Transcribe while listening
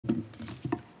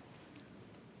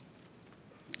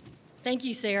Thank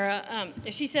you, Sarah.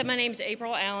 As she said, my name is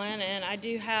April Allen, and I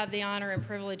do have the honor and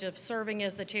privilege of serving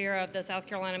as the chair of the South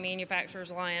Carolina Manufacturers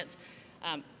Alliance.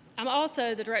 I'm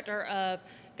also the director of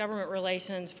government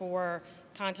relations for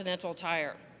Continental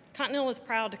Tire. Continental is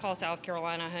proud to call South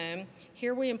Carolina home.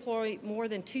 Here we employ more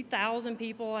than 2,000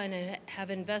 people and have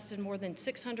invested more than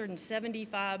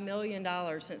 $675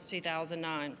 million since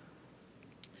 2009.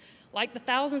 Like the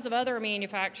thousands of other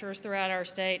manufacturers throughout our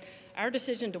state, our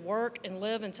decision to work and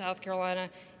live in South Carolina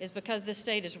is because this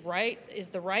state is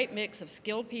the right mix of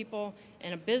skilled people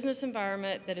and a business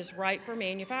environment that is right for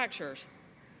manufacturers.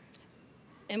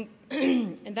 And,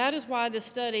 and that is why the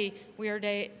study we are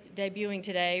debuting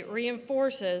today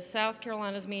reinforces South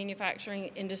Carolina's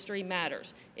manufacturing industry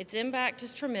matters. Its impact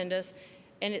is tremendous,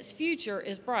 and its future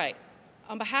is bright.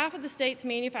 On behalf of the state's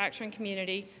manufacturing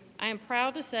community, I am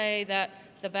proud to say that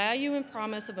the value and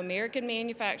promise of American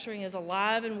manufacturing is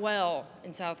alive and well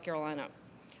in South Carolina.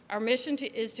 Our mission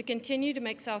is to continue to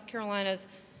make South Carolina's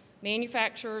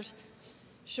manufacturers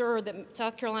sure that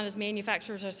South Carolina's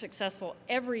manufacturers are successful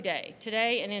every day,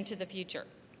 today and into the future.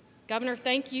 Governor,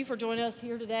 thank you for joining us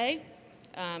here today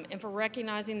and for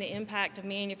recognizing the impact of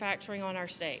manufacturing on our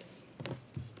state.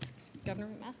 Governor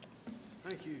McMaster.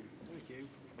 Thank you. Thank you.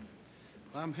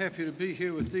 I'm happy to be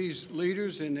here with these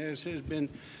leaders, and as has been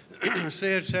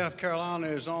said, South Carolina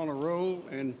is on a roll,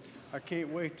 and I can't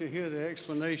wait to hear the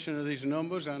explanation of these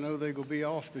numbers. I know they will be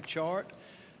off the chart.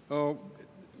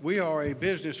 We are a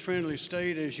business-friendly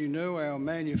state. As you know, our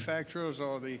manufacturers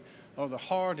are the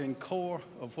heart and core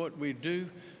of what we do.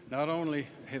 Not only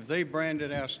have they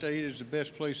branded our state as the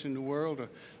best place in the world to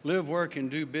live, work,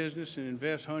 and do business and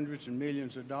invest hundreds and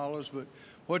millions of dollars, but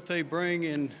what they bring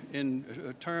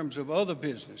in terms of other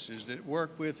businesses that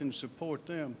work with and support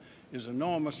them is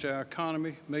enormous to our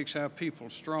economy, makes our people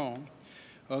strong.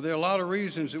 There are a lot of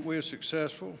reasons that we're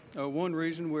successful. One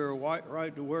reason, we're a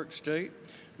right-to-work state.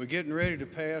 We're getting ready to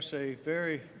pass a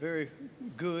very, very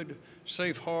good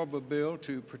safe harbor bill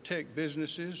to protect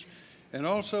businesses. And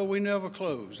also, we never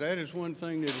close. That is one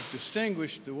thing that has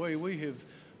distinguished the way we have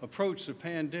approached the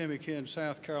pandemic here in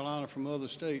South Carolina from other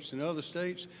states. In other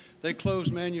states, they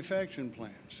close manufacturing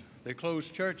plants, they close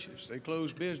churches, they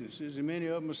close businesses, and many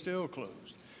of them are still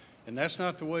closed. And that's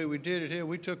not the way we did it here.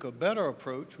 We took a better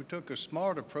approach, we took a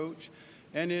smart approach,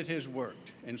 and it has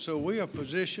worked. And so we are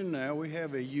positioned now, we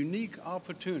have a unique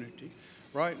opportunity.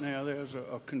 Right now, there's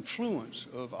a confluence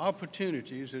of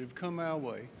opportunities that have come our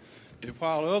way, that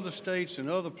while other states and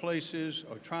other places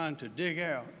are trying to dig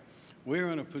out, we're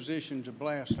in a position to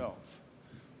blast off.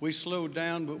 We slowed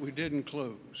down, but we didn't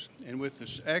close. And with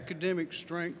the academic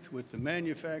strength, with the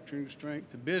manufacturing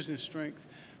strength, the business strength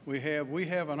we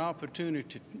have an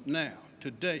opportunity now,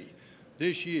 today,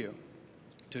 this year,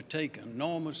 to take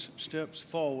enormous steps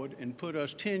forward and put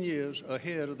us 10 years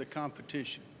ahead of the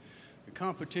competition. The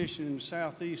competition in the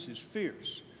Southeast is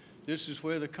fierce. This is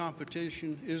where the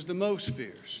competition is the most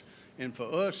fierce. And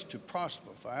for us to prosper,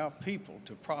 for our people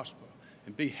to prosper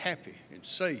and be happy and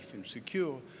safe and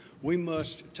secure, we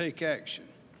must take action,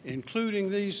 including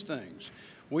these things.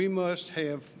 We must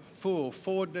have full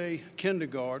 4-day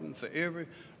kindergarten for every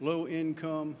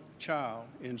low-income child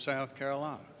in South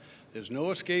Carolina. There's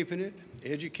no escaping it.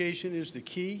 Education is the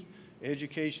key.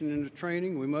 Education and the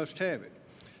training, we must have it.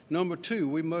 Number 2,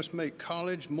 we must make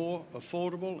college more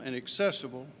affordable and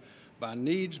accessible by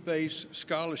needs-based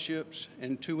scholarships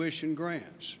and tuition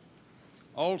grants.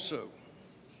 Also,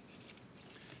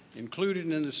 included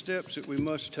in the steps that we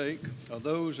must take are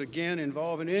those, again,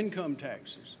 involving income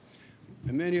taxes.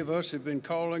 And many of us have been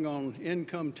calling on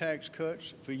income tax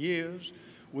cuts for years.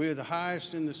 We're the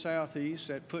highest in the Southeast.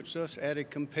 That puts us at a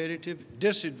competitive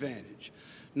disadvantage.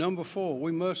 Number 4,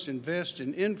 we must invest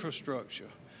in infrastructure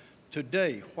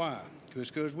today. Why?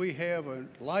 Because we have a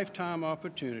lifetime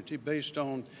opportunity based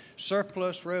on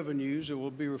surplus revenues that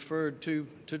will be referred to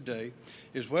today,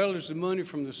 as well as the money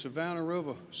from the Savannah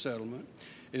River settlement,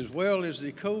 as well as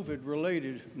the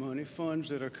COVID-related money, funds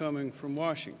that are coming from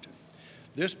Washington.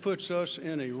 This puts us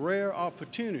in a rare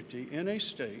opportunity in a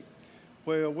state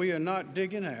where we are not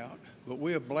digging out, but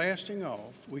we are blasting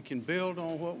off. We can build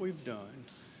on what we've done,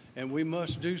 and we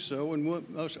must do so, and we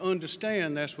must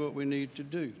understand that's what we need to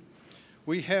do.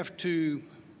 We have to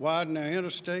widen our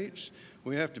interstates.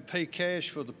 We have to pay cash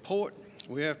for the port.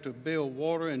 We have to build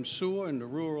water and sewer in the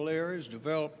rural areas,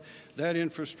 develop that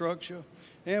infrastructure,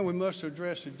 and we must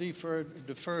address the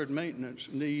deferred maintenance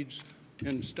needs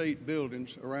in state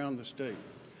buildings around the state.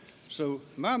 So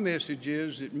my message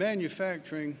is that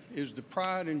manufacturing is the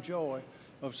pride and joy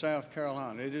of South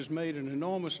Carolina. It has made an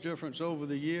enormous difference over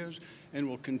the years, and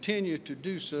will continue to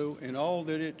do so in all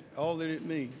that it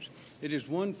means. It is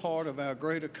one part of our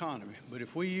great economy, but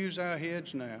if we use our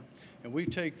heads now and we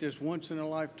take this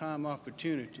once-in-a-lifetime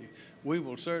opportunity, we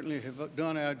will certainly have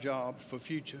done our job for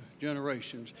future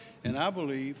generations, and I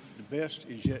believe the best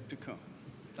is yet to come.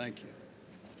 Thank you.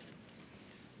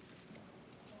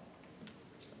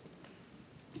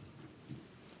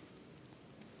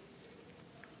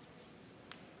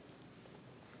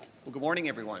 Well, good morning,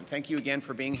 everyone. Thank you again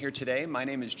for being here today. My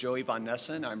name is Joey Von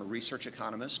Nessen. I'm a research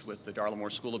economist with the Darla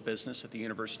Moore School of Business at the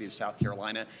University of South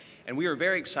Carolina. And we are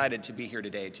very excited to be here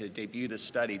today to debut this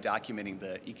study documenting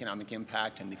the economic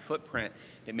impact and the footprint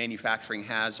that manufacturing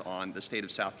has on the state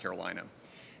of South Carolina.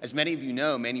 As many of you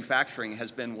know, manufacturing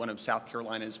has been one of South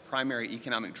Carolina's primary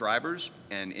economic drivers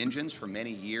and engines for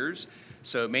many years.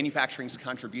 So manufacturing's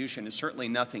contribution is certainly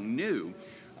nothing new.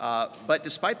 But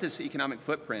despite this economic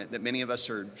footprint that many of us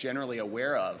are generally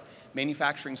aware of,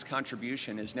 manufacturing's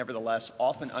contribution is nevertheless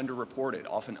often underreported,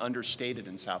 often understated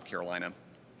in South Carolina,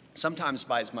 sometimes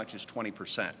by as much as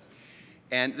 20%.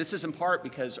 And this is in part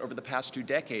because over the past 2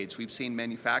 decades, we've seen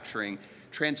manufacturing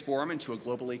transform into a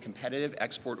globally competitive,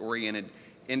 export-oriented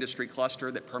industry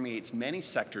cluster that permeates many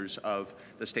sectors of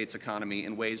the state's economy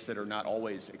in ways that are not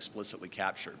always explicitly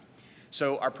captured.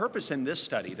 So our purpose in this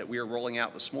study that we are rolling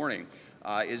out this morning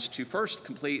is to first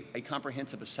complete a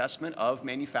comprehensive assessment of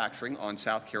manufacturing on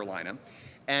South Carolina,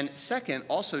 and second,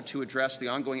 also to address the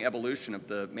ongoing evolution of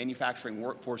the manufacturing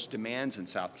workforce demands in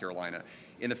South Carolina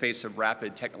in the face of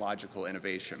rapid technological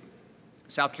innovation.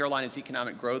 South Carolina's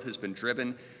economic growth has been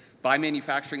driven by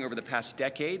manufacturing over the past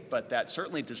decade, but that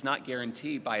certainly does not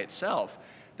guarantee by itself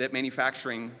that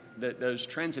those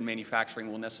trends in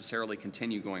manufacturing will necessarily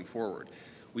continue going forward.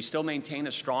 We still maintain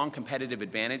a strong competitive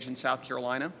advantage in South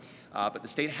Carolina, but the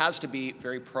state has to be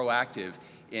very proactive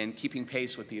in keeping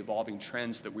pace with the evolving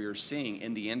trends that we are seeing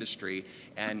in the industry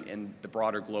and in the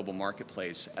broader global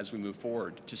marketplace as we move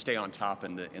forward to stay on top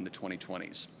in the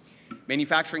 2020s.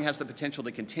 Manufacturing has the potential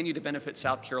to continue to benefit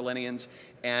South Carolinians,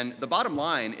 and the bottom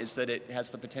line is that it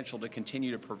has the potential to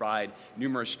continue to provide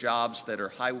numerous jobs that are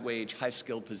high-wage,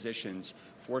 high-skilled positions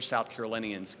for South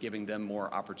Carolinians, giving them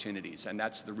more opportunities, and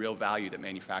that's the real value that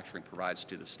manufacturing provides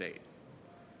to the state.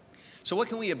 So what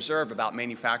can we observe about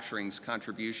manufacturing's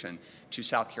contribution to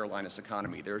South Carolina's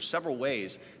economy? There are several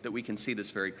ways that we can see this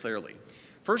very clearly.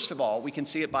 First of all, we can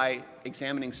see it by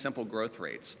examining simple growth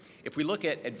rates. If we look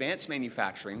at advanced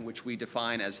manufacturing, which we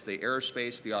define as the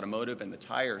aerospace, the automotive, and the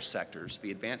tire sectors, the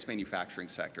advanced manufacturing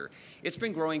sector, it's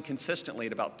been growing consistently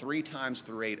at about 3 times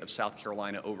the rate of South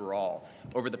Carolina overall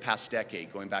over the past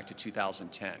decade, going back to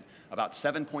 2010. About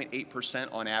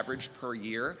 7.8% on average per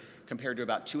year, compared to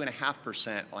about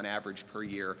 2.5% on average per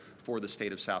year for the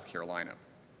state of South Carolina.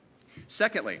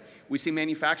 Secondly, we see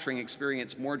manufacturing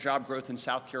experience more job growth in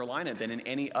South Carolina than in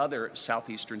any other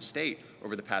southeastern state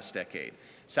over the past decade.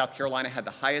 South Carolina had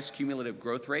the highest cumulative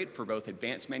growth rate for both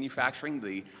advanced manufacturing,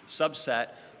 the subset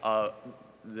of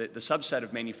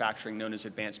manufacturing known as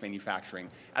advanced manufacturing,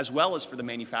 as well as for the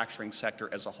manufacturing sector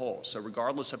as a whole. So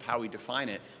regardless of how we define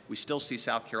it, we still see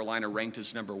South Carolina ranked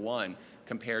as #1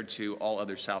 compared to all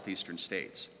other southeastern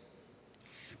states.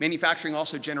 Manufacturing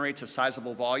also generates a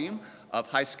sizable volume of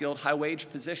high-skilled, high-wage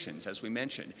positions, as we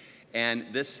mentioned.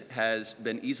 And this has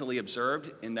been easily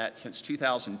observed in that since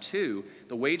 2002,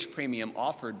 the wage premium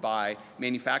offered by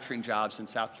manufacturing jobs in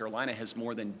South Carolina has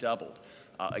more than doubled.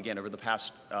 Again, over the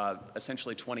past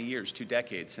essentially 20 years, 2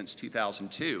 decades since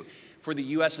 2002. For the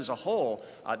U.S. as a whole,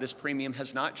 this premium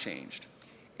has not changed.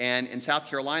 And in South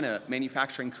Carolina,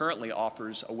 manufacturing currently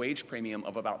offers a wage premium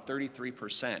of about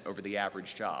 33% over the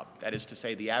average job. That is to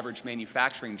say, the average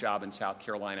manufacturing job in South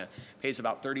Carolina pays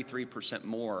about 33%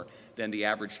 more than the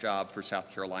average job for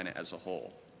South Carolina as a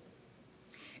whole.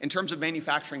 In terms of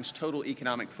manufacturing's total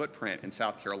economic footprint in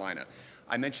South Carolina,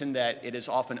 I mentioned that it is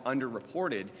often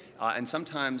underreported and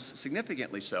sometimes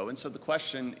significantly so, and so the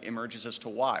question emerges as to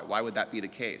why. Why would that be the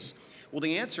case? Well,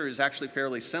 the answer is actually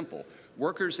fairly simple.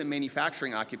 Workers in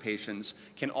manufacturing occupations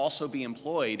can also be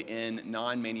employed in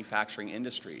non-manufacturing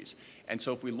industries. And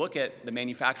so if we look at the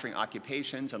manufacturing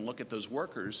occupations and look at those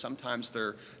workers, sometimes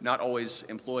they're not always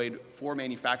employed for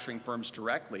manufacturing firms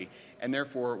directly, and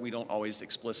therefore we don't always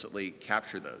explicitly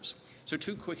capture those. So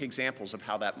 2 quick examples of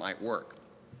how that might work.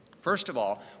 First of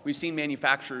all, we've seen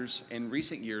manufacturers in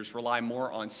recent years rely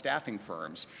more on staffing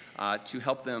firms to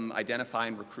help them identify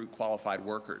and recruit qualified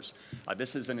workers.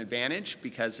 This is an advantage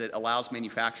because it allows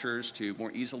manufacturers to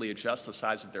more easily adjust the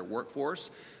size of their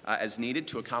workforce as needed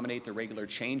to accommodate the regular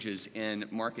changes in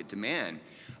market demand.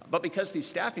 But because these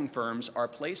staffing firms are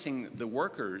placing the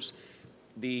workers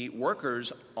the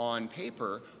workers on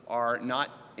paper are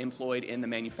not employed in the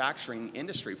manufacturing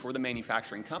industry for the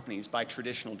manufacturing companies by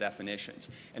traditional definitions.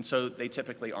 And so they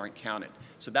typically aren't counted.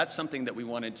 So that's something that we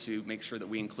wanted to make sure that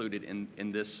we included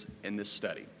in this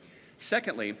study.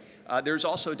 Secondly, there's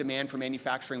also demand for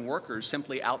manufacturing workers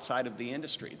simply outside of the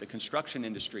industry. The construction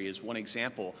industry is one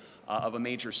example of a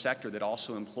major sector that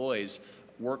also employs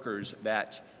workers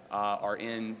that are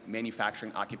in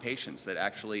manufacturing occupations that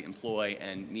actually employ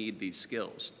and need these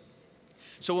skills.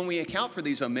 So when we account for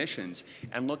these omissions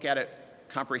and look at it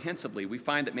comprehensively, we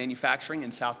find that manufacturing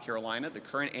in South Carolina, the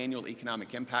current annual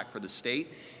economic impact for the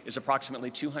state is approximately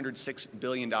 $206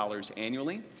 billion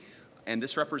annually. And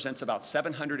this represents about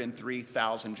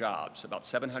 703,000 jobs,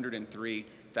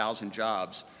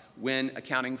 when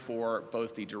accounting for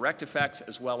both the direct effects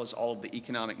as well as all of the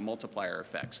economic multiplier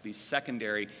effects, these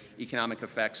secondary economic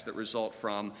effects that result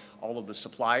from all of the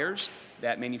suppliers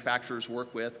that manufacturers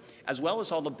work with, as well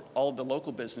as all of the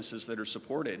local businesses that are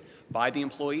supported by the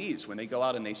employees when they go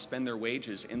out and they spend their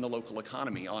wages in the local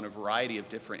economy on a variety of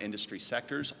different industry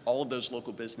sectors. All of those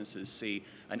local businesses see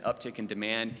an uptick in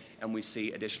demand, and we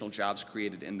see additional jobs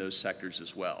created in those sectors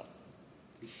as well.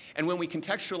 And when we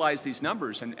contextualize these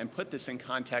numbers and put this in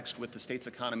context with the state's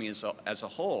economy as a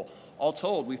whole, all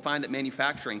told, we find that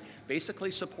manufacturing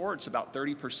basically supports about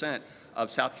 30%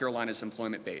 of South Carolina's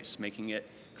employment base, making it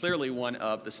clearly one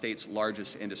of the state's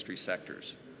largest industry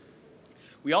sectors.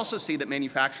 We also see that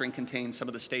manufacturing contains some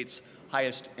of the state's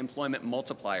highest employment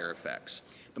multiplier effects.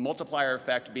 The multiplier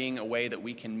effect being a way that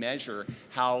we can measure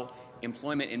how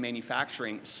employment in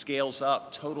manufacturing scales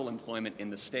up total employment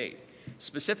in the state.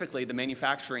 Specifically, the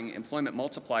manufacturing employment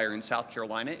multiplier in South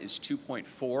Carolina is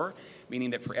 2.4,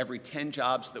 meaning that for every 10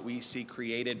 jobs that we see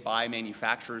created by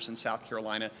manufacturers in South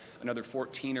Carolina, another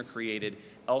 14 are created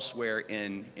elsewhere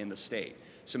in the state.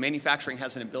 So manufacturing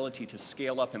has an ability to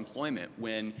scale up employment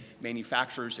when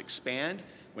manufacturers expand,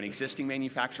 when existing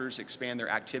manufacturers expand their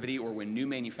activity, or when new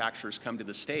manufacturers come to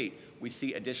the state, we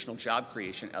see additional job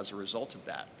creation as a result of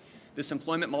that. This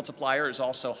employment multiplier is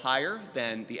also higher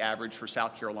than the average for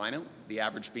South Carolina, the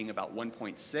average being about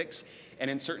 1.6.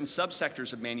 And in certain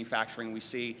subsectors of manufacturing, we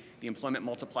see the employment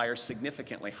multiplier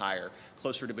significantly higher,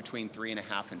 closer to between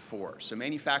 3.5 and 4. So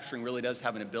manufacturing really does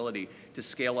have an ability to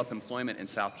scale up employment in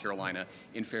South Carolina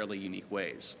in fairly unique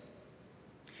ways.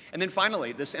 And then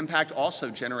finally, this impact also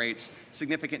generates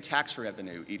significant tax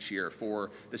revenue each year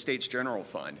for the state's general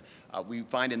fund. We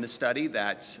find in the study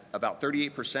that about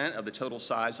 38% of the total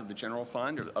size of the general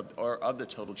fund, or of the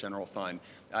total general fund,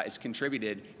 is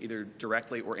contributed either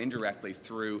directly or indirectly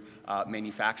through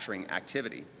manufacturing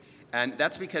activity. And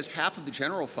that's because half of the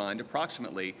general fund,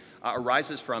 approximately,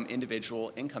 arises from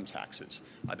individual income taxes.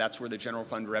 That's where the general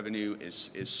fund revenue is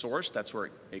sourced. That's where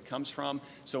it comes from.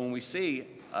 So when we see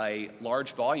a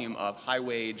large volume of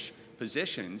high-wage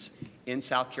positions in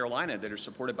South Carolina that are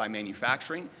supported by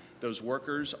manufacturing, those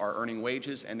workers are earning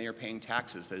wages and they are paying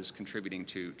taxes that is contributing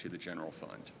to the general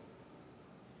fund.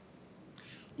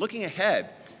 Looking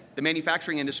ahead, the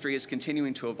manufacturing industry is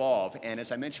continuing to evolve, and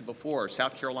as I mentioned before,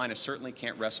 South Carolina certainly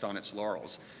can't rest on its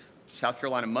laurels. South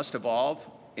Carolina must evolve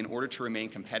in order to remain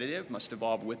competitive, must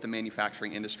evolve with the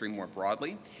manufacturing industry more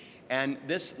broadly. And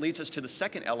this leads us to the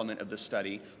second element of the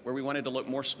study, where we wanted to look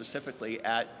more specifically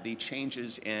at the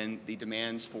changes in the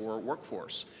demands for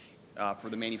workforce, for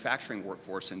the manufacturing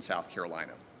workforce in South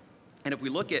Carolina. And if we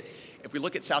look at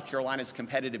South Carolina's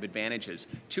competitive advantages,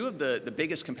 two of the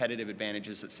biggest competitive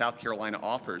advantages that South Carolina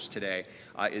offers today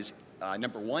is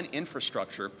number one,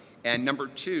 infrastructure, and number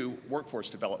two, workforce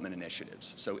development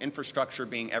initiatives. So infrastructure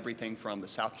being everything from the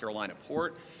South Carolina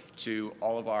port to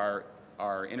all of our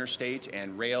interstate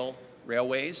and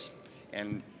railways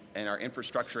and our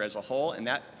infrastructure as a whole, and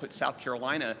that puts South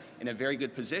Carolina in a very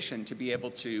good position to be able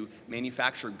to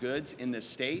manufacture goods in this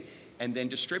state and then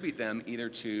distribute them either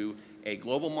to a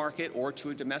global market or to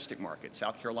a domestic market.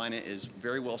 South Carolina is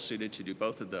very well suited to do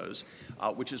both of those,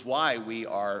 which is why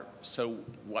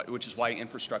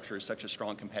infrastructure is such a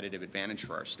strong competitive advantage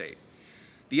for our state.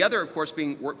 The other, of course,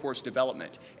 being workforce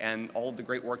development and all of the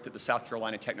great work that the South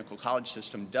Carolina Technical College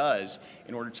System does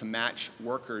in order to match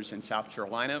workers in South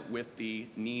Carolina with the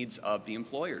needs of the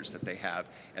employers that they have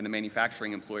and the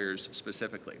manufacturing employers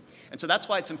specifically. And so that's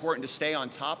why it's important to stay on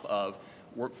top of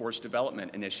workforce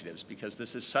development initiatives, because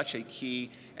this is such a key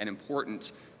and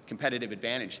important competitive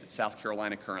advantage that South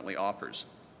Carolina currently offers.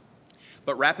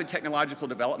 But rapid technological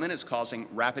development is causing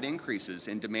rapid increases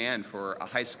in demand for a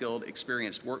high-skilled,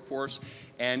 experienced workforce,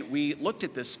 and we looked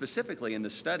at this specifically in the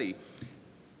study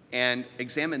and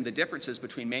examined the differences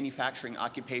between manufacturing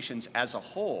occupations as a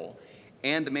whole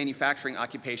and the manufacturing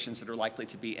occupations that are likely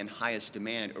to be in highest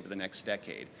demand over the next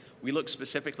decade. We look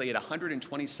specifically at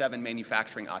 127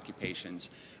 manufacturing occupations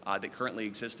that currently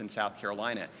exist in South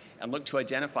Carolina and look to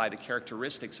identify the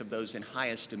characteristics of those in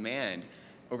highest demand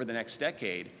over the next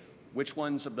decade, which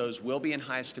ones of those will be in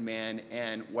highest demand,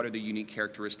 and what are the unique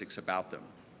characteristics about them.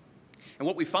 And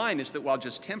what we find is that while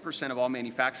just 10% of all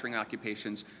manufacturing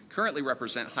occupations currently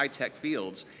represent high-tech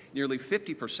fields, nearly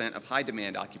 50% of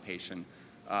high-demand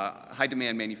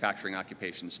manufacturing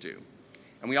occupations do.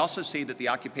 And we also see that the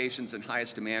occupations in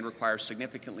highest demand require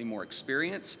significantly more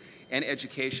experience and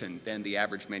education than the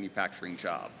average manufacturing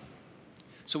job.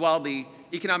 So while the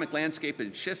economic landscape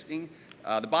is shifting,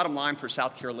 the bottom line for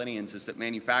South Carolinians is that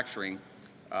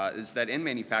in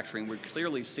manufacturing, we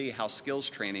clearly see how skills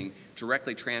training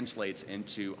directly translates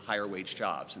into higher wage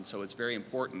jobs. And so it's very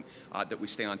important that we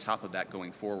stay on top of that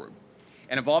going forward.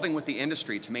 And evolving with the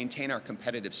industry to maintain our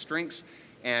competitive strengths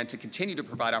and to continue to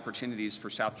provide opportunities for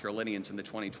South Carolinians in the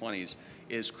 2020s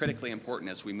is critically important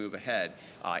as we move ahead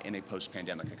in a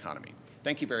post-pandemic economy.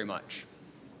 Thank you very much.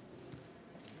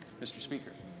 Mr.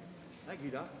 Speaker. Thank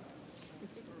you, Doc.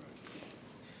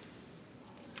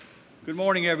 Good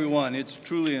morning, everyone. It's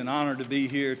truly an honor to be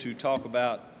here to talk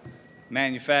about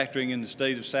manufacturing in the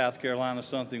state of South Carolina,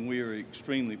 something we are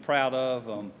extremely proud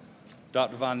of.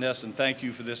 Dr. Von Nessen, thank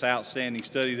you for this outstanding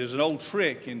study. There's an old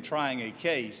trick in trying a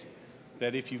case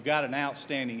that if you've got an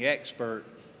outstanding expert,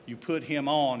 you put him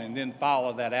on and then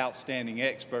follow that outstanding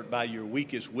expert by your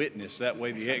weakest witness. That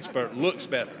way the expert looks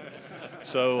better.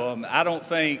 So I don't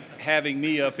think having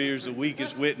me up here as the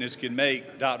weakest witness can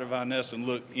make Dr. Von Nessen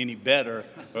look any better,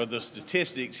 or the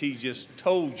statistics he just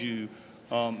told you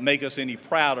make us any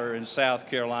prouder in South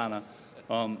Carolina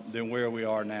than where we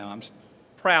are now. I'm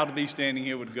proud to be standing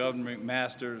here with Governor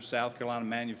McMaster, South Carolina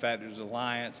Manufacturers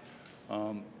Alliance,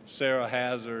 Sarah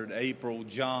Hazard, April,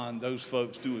 John. Those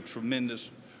folks do a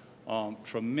tremendous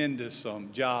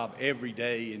job every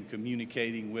day in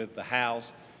communicating with the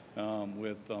House,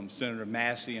 with Senator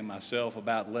Massey and myself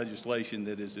about legislation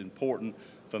that is important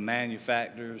for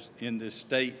manufacturers in this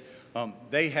state.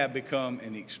 They have become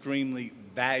an extremely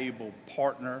valuable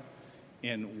partner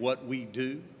in what we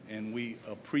do, and we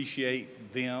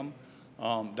appreciate them.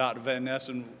 Dr. Von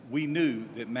Nessen, we knew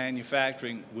that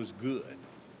manufacturing was good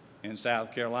in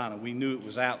South Carolina. We knew it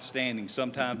was outstanding.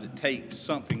 Sometimes it takes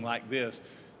something like this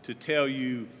to tell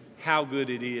you how good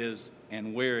it is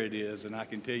and where it is, and I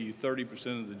can tell you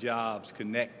 30% of the jobs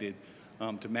connected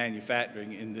to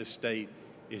manufacturing in this state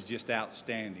is just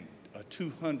outstanding. A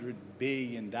 $200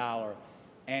 billion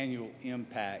annual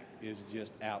impact is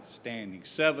just outstanding.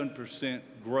 7%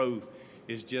 growth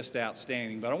is just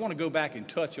outstanding. But I want to go back and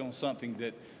touch on something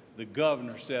that the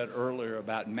governor said earlier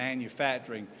about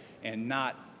manufacturing and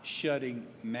not shutting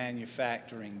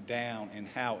manufacturing down, and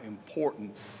how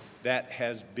important that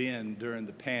has been during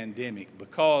the pandemic,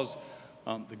 because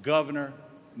the governor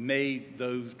made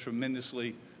those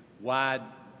tremendously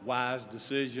wise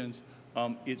decisions.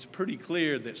 It's pretty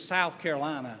clear that South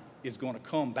Carolina is going to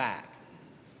come back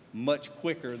much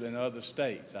quicker than other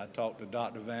states. I talked to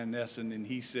Dr. Von Nessen, and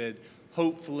he said,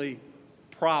 hopefully,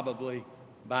 probably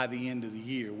by the end of the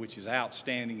year, which is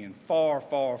outstanding and far,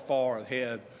 far, far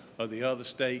ahead of the other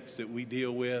states that we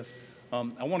deal with.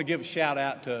 I want to give a shout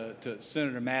out to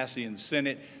Senator Massey and the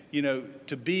Senate. You know,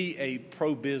 to be a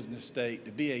pro-business state,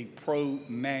 to be a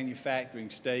pro-manufacturing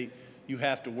state, you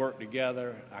have to work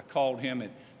together. I called him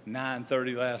at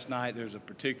 9:30 last night. There's a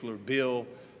particular bill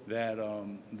that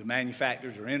the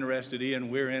manufacturers are interested in,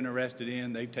 we're interested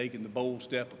in. They've taken the bold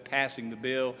step of passing the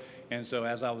bill. And so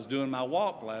as I was doing my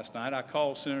walk last night, I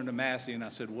called Senator Massey and I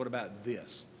said, what about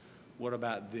this? What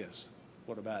about this?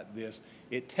 What about this?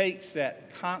 It takes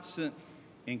that constant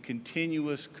and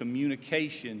continuous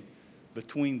communication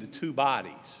between the two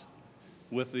bodies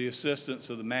with the assistance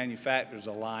of the Manufacturers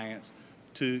Alliance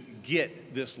to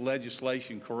get this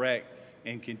legislation correct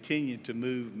and continue to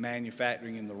move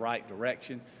manufacturing in the right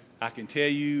direction. I can tell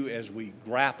you, as we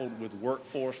grappled with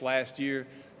workforce last year,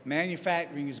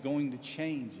 manufacturing is going to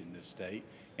change in this state,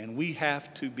 and we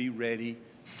have to be ready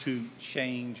to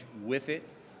change with it.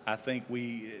 I think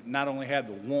we not only have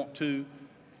the want to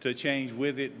change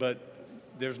with it, but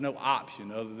there's no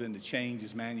option other than to change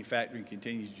as manufacturing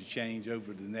continues to change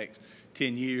over the next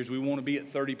 10 years. We want to be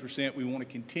at 30%. We want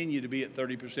to continue to be at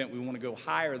 30%. We want to go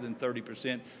higher than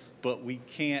 30%, but we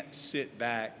can't sit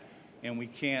back and we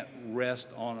can't rest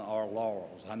on our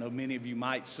laurels. I know many of you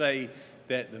might say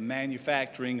that the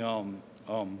manufacturing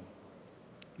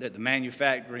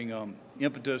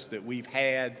impetus that we've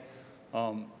had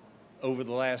over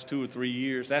the last 2 or 3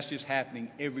 years, that's just happening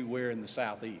everywhere in the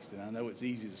Southeast. And I know it's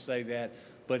easy to say that,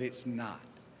 but it's not.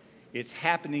 It's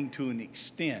happening to an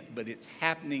extent, but it's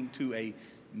happening to a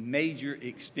major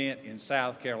extent in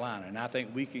South Carolina. And I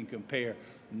think we can compare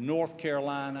North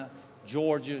Carolina,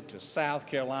 Georgia to South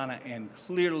Carolina and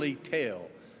clearly tell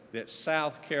that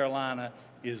South Carolina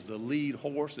is the lead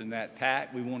horse in that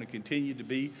pack. We want to continue to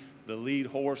be the lead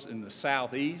horse in the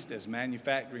Southeast as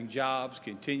manufacturing jobs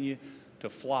continue to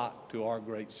flock to our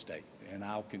great state. And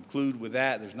I'll conclude with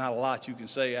that. There's not a lot you can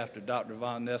say after Dr.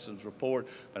 Von Nessen's report,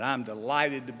 but I'm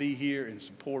delighted to be here in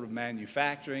support of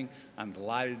manufacturing. I'm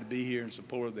delighted to be here in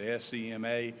support of the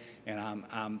SCMA, and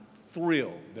I'm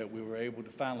thrilled that we were able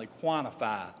to finally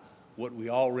quantify what we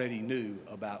already knew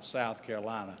about South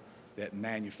Carolina, that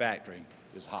manufacturing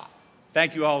is hot.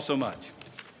 Thank you all so much.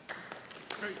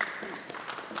 All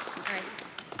right.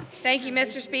 Thank you,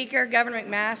 Mr. Speaker, Governor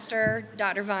McMaster,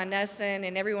 Dr. Von Nessen,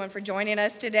 and everyone for joining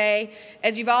us today.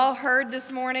 As you've all heard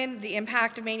this morning, the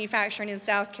impact of manufacturing in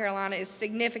South Carolina is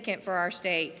significant for our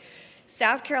state.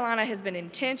 South Carolina has been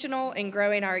intentional in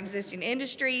growing our existing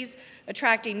industries,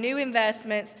 attracting new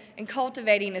investments, and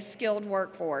cultivating a skilled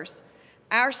workforce.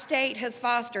 Our state has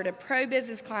fostered a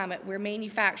pro-business climate where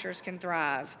manufacturers can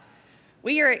thrive.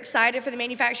 We are excited for the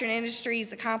manufacturing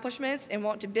industry's accomplishments and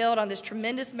want to build on this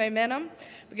tremendous momentum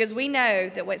because we know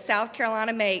that what South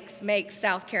Carolina makes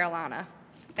South Carolina.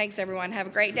 Thanks, everyone. Have a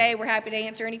great day. We're happy to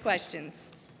answer any questions.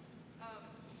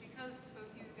 Because both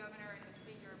you, the Governor, and the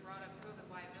Speaker brought up COVID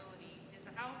liability, is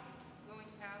the House going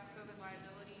to pass COVID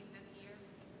liability this year?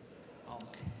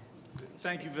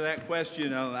 Thank you for that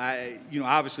question.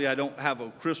 Obviously I don't have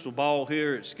a crystal ball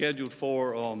here. It's scheduled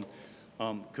for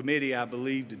committee, I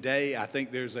believe, today. I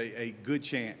think there's a good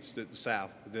chance that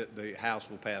the House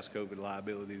will pass COVID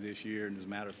liability this year. And as a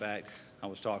matter of fact, I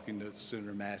was talking to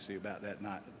Senator Massey about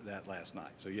that last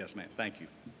night. So yes, ma'am. Thank you.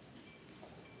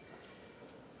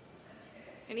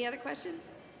 Any other questions?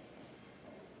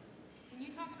 Can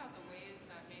you talk about the ways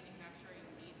that manufacturing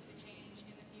needs to change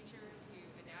in the future to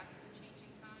adapt to the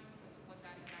changing times, what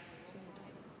that exactly looks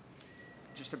like?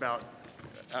 Just about,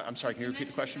 I'm sorry, can you repeat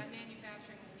the question? That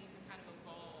manufacturing will need to kind of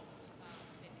evolve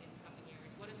in coming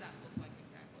years. What does that look like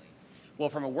exactly? Well,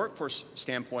 from a workforce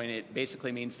standpoint, it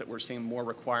basically means that we're seeing more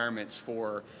requirements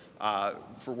for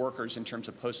workers in terms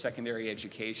of post-secondary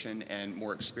education and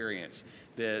more experience.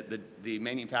 The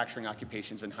manufacturing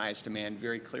occupations in highest demand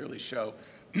very clearly show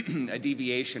a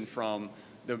deviation from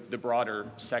the broader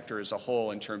sector as a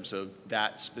whole in terms of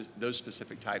those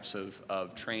specific types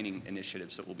of training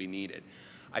initiatives that will be needed.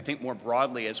 I think more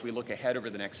broadly, as we look ahead over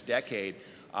the next decade,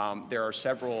 there are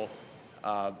several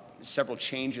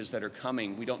changes that are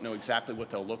coming. We don't know exactly what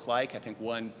they'll look like. I think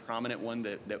one prominent one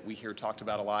that we hear talked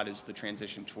about a lot is the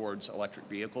transition towards electric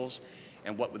vehicles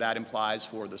and what that implies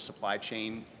for the supply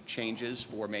chain changes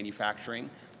for manufacturing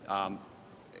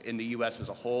in the U.S. as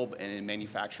a whole and in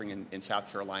manufacturing in South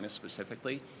Carolina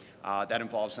specifically. That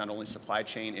involves not only supply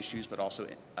chain issues, but also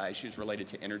issues related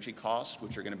to energy costs,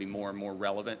 which are going to be more and more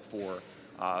relevant for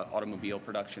automobile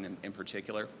production in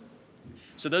particular.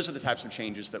 So those are the types of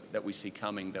changes that we see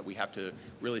coming that we have to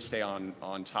really stay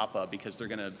on top of because they're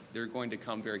going to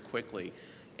come very quickly,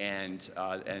 and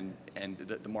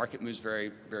the market moves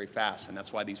very, very fast, and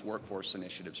that's why these workforce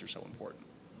initiatives are so important.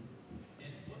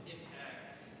 And what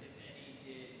impact, if any,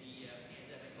 did the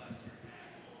pandemic last year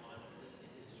have on this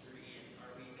industry, and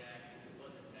are we back, if it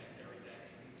was impacted, are we back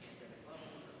to pre-pandemic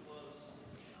levels or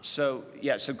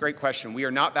close? So great question. We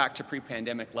are not back to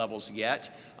pre-pandemic levels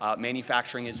yet.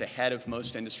 Manufacturing is ahead of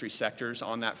most industry sectors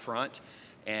on that front.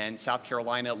 And South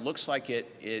Carolina looks like it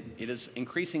is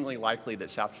increasingly likely that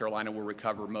South Carolina will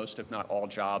recover most, if not all,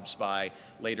 jobs by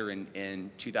later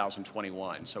in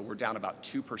 2021. So we're down about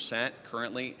 2%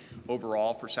 currently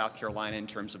overall for South Carolina in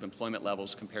terms of employment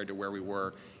levels compared to where we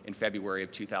were in February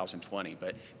of 2020.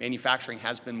 But manufacturing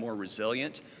has been more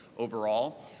resilient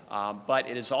overall, but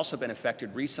it has also been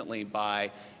affected recently by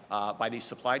these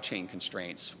supply chain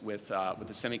constraints, with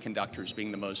the semiconductors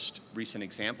being the most recent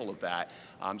example of that.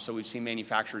 So we've seen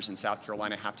manufacturers in South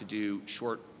Carolina have to do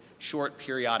short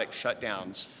periodic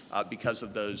shutdowns because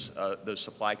of those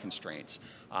supply constraints.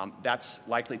 That's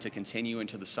likely to continue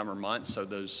into the summer months, so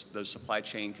those supply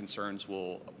chain concerns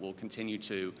will continue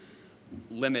to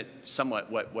limit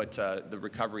somewhat what the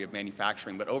recovery of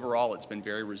manufacturing. But overall, it's been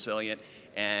very resilient,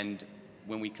 and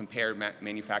when we compare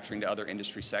manufacturing to other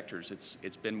industry sectors,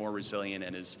 it's been more resilient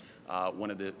and is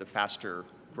one of the faster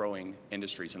growing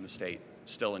industries in the state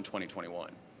still in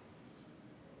 2021.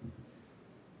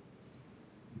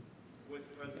 With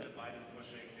President Biden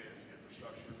pushing his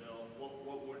infrastructure bill,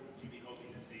 what would you be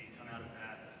hoping to see come out of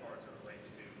that as far as it relates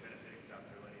to benefiting South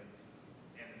Carolinians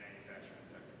and the manufacturing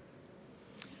sector?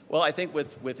 Well, I think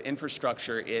with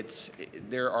infrastructure,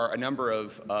 there are a number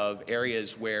of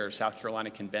areas where South Carolina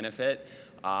can benefit.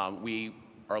 We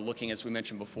are looking, as we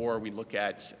mentioned before, we look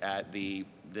at the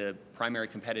primary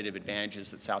competitive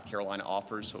advantages that South Carolina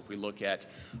offers. So if we look at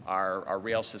our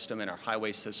rail system and our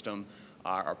highway system,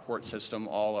 our port system,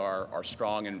 all are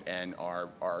strong and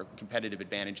are competitive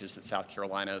advantages that South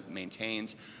Carolina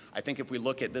maintains. I think if we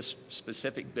look at this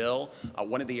specific bill,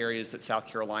 one of the areas that South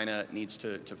Carolina needs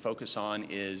to focus on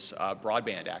is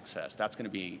broadband access. That's going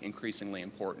to be increasingly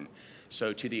important.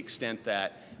 So to the extent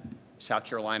that South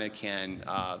Carolina can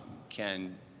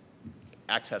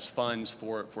access funds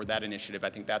for that initiative, I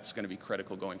think that's going to be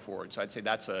critical going forward. So I'd say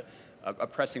that's a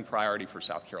pressing priority for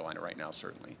South Carolina right now,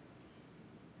 certainly.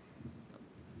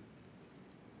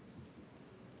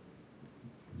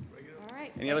 All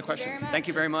right. Any other questions? Thank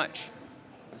you very much.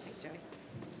 Thanks, Joey.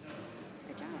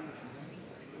 Good job.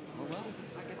 Oh, well.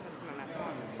 I guess that's my last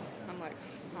one. I'm like,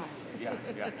 hi.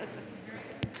 Yeah.